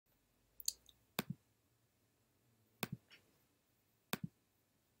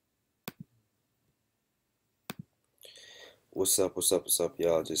What's up,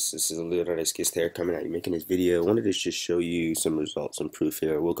 y'all? This is a little nice kid there coming at you making this video. I wanted to just show you some results, some proof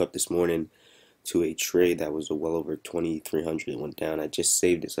here. I woke up this morning to a trade that was well over 2,300. It went down. I just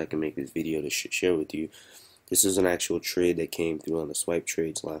saved it so I can make this video to share with you. This is an actual trade that came through on the swipe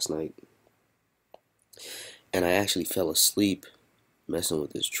trades last night, and I actually fell asleep messing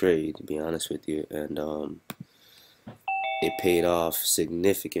with this trade, to be honest with you, and it paid off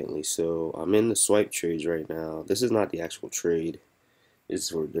significantly. So I'm in the swipe trades right now. This is not the actual trade. This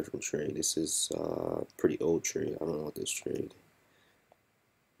is for a different trade. This is a pretty old trade. I don't want this trade.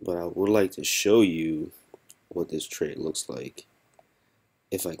 But I would like to show you what this trade looks like,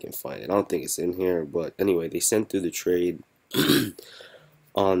 if I can find it. I don't think it's in here, but anyway, they sent through the trade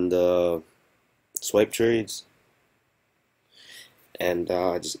on the swipe trades, and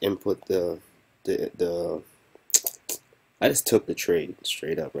I just input I just took the trade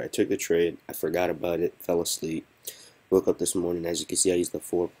straight up, right? I took the trade, I forgot about it, fell asleep. Woke up this morning. As you can see, I used the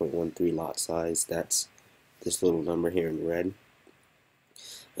 4.13 lot size. That's this little number here in red,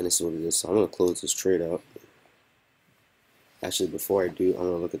 and this is what it is. So I'm going to close this trade out. Actually, before I do, I'm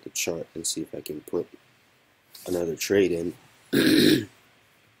going to look at the chart and see if I can put another trade in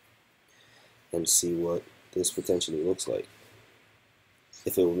and see what this potentially looks like.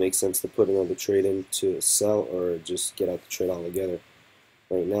 If it would make sense to put another trade in to sell or just get out the trade altogether.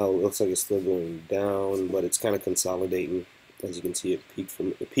 Right now, it looks like it's still going down, but it's kind of consolidating. As you can see, it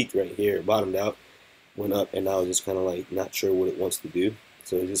peaked right here, bottomed out, went up, and now it's just kind of like not sure what it wants to do.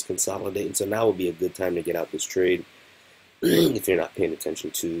 So it's just consolidating. So now would be a good time to get out this trade if you're not paying attention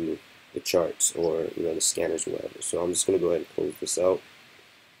to the charts or the scanners or whatever. So I'm just going to go ahead and close this out.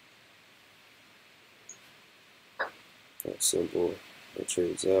 That's simple. That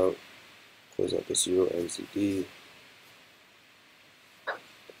trade's out. Close out this Euro MZD.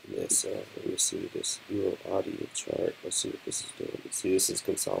 This, let me see this Euro audio chart. Let's see what this is doing. Let's see, this is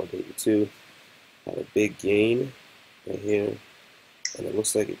consolidating too. Had a big gain right here, and it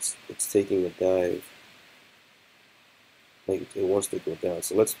looks like it's taking a dive. Like it wants to go down.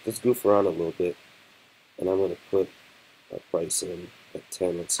 So let's goof around a little bit, and I'm gonna put a price in at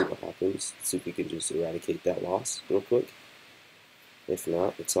 10. Let's see what happens. Let's see if we can just eradicate that loss real quick. If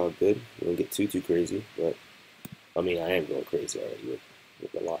not, it's all good. We don't get too crazy, but I mean, I am going crazy already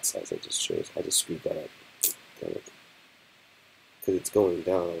with the lot size I just chose. I just screwed that up. Damn it. Because it's going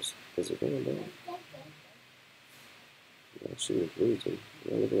down. Is it going down? Actually, it's losing.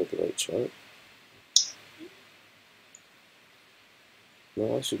 Am I looking at the right chart?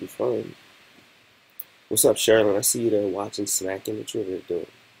 No, I should be fine. What's up, Sherilyn? I see you there watching, smacking. What you over there doing?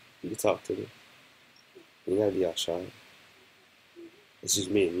 You can talk to me. You gotta be all shy. It's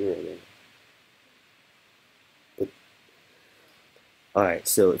just me and you right now. Alright,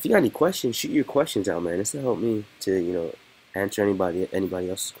 so if you got any questions, shoot your questions out, man. This will help me to, answer anybody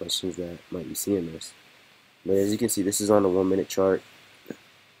else's questions that might be seeing this. But as you can see, this is on the 1 minute chart.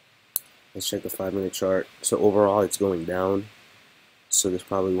 Let's check the 5 minute chart. So overall, it's going down. So this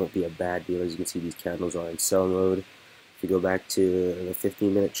probably won't be a bad deal. As you can see, these candles are in sell mode. If you go back to the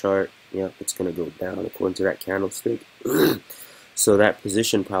 15 minute chart, yep, it's going to go down according to that candlestick. So that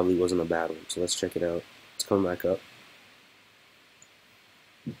position probably wasn't a bad one. So let's check it out. It's coming back up.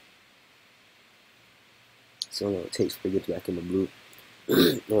 So I know it takes to get back in the blue.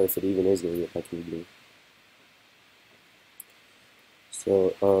 Or if it even is going to get back in the blue.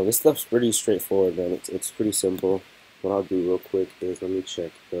 So this stuff's pretty straightforward, man. It's pretty simple. What I'll do real quick is let me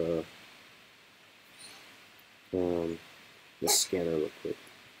check the scanner real quick.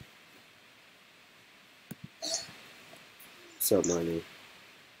 What's up, Marnie?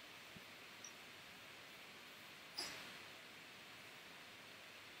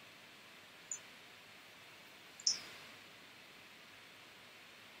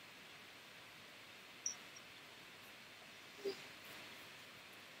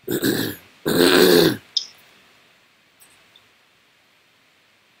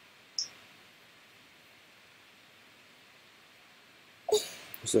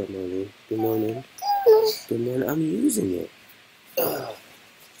 What's up, Marnie? Good morning. Good morning. I'm using it.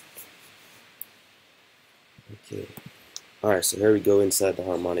 Okay. Alright, so here we go inside the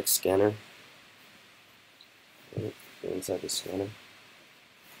harmonic scanner. Right, go inside the scanner.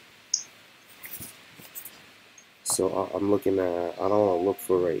 So I'm looking at, I don't want to look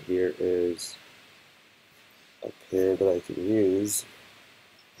for right here is a pair that I can use.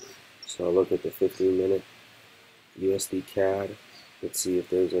 So I'll look at the 15-minute USD CAD. Let's see if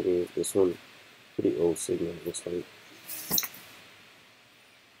there's any. This one, pretty old signal, looks like.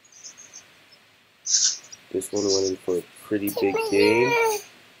 This one went in for a pretty big gain.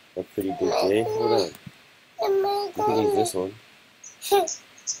 A pretty big gain. Hold on. You can use this one.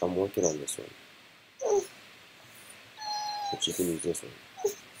 I'm working on this one. But you can use this one.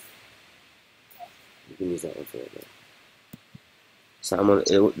 You can use that one for right now.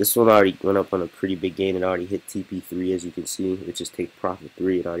 So this one already went up on a pretty big gain. It already hit TP3, as you can see. It just take profit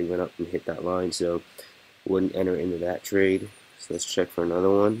 3. It already went up and hit that line, so wouldn't enter into that trade. So let's check for another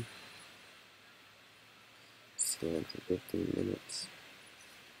one. Stand for 15 minutes.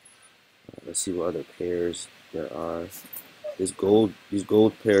 Let's see what other pairs there are. These gold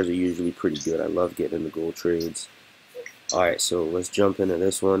pairs are usually pretty good. I love getting into gold trades. All right, so let's jump into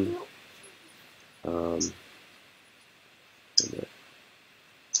this one.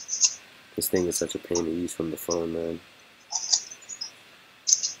 This thing is such a pain to use from the phone, man.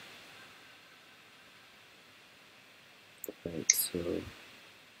 Alright, so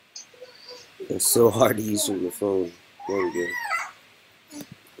it's so hard to use from the phone. There we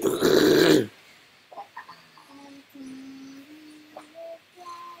go.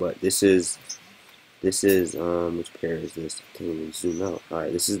 But this is which pair is this? I can't even zoom out.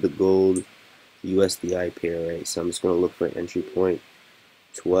 Alright, this is the gold USDI pair, right? So I'm just gonna look for an entry point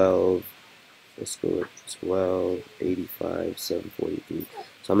 12. Let's go with 12, 85, 743.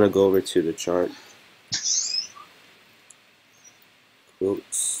 So I'm going to go over to the chart.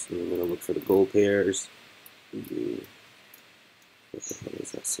 Quotes. And I'm going to look for the gold pairs. What the hell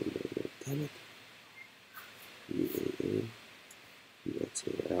is that symbol? Damn it. UAA.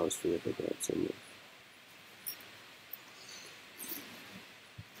 USDA. I always forget about that symbol.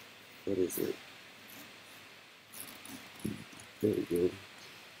 What is it? Very good.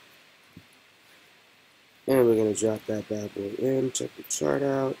 And we're going to drop that bad boy in. Check the chart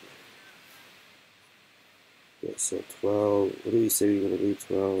out. Yeah, so 12. What do we say we're going to do?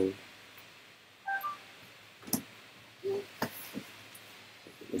 12.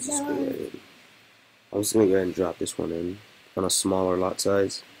 Let's just go right in. I'm just going to go ahead and drop this one in on a smaller lot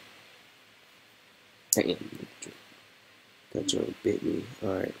size. Damn. That joint bit me.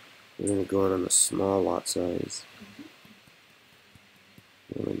 Alright. We're going to go in on a small lot size.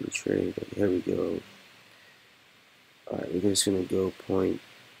 Let me trade. Here we go. Alright, we're just going to go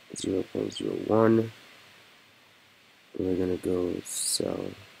 0.01. We're going to go sell.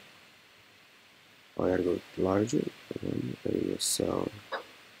 Oh, I got to go larger. There we go, sell.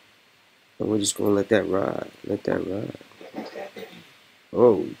 And we're just going to let that ride. Let that ride.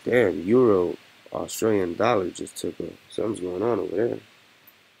 Oh, damn. Euro, Australian dollar just took a... Something's going on over there.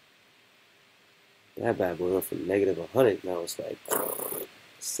 That bad boy went from negative 100. Now it's like...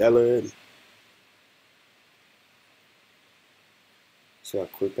 selling. See how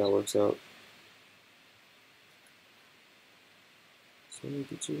quick that works out? So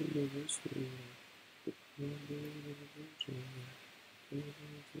get you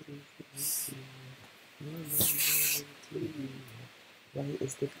right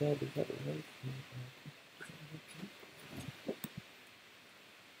is the bad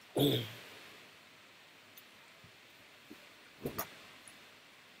right.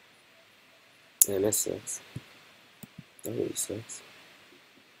 Man, that sucks. That really sucks.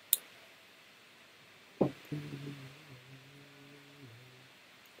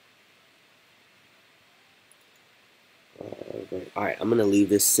 Alright, I'm gonna leave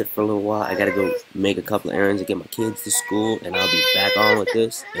this sit for a little while. I gotta go make a couple of errands to get my kids to school, and I'll be back on with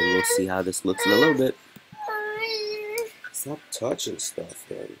this, and we'll see how this looks in a little bit. Stop touching stuff,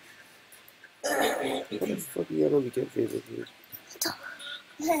 man. What the fuck are you gonna be getting for?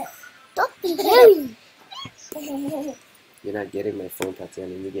 Don't be hairy. You're not getting my phone,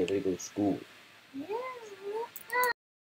 Tatiana, and you get ready to go to school. Yeah.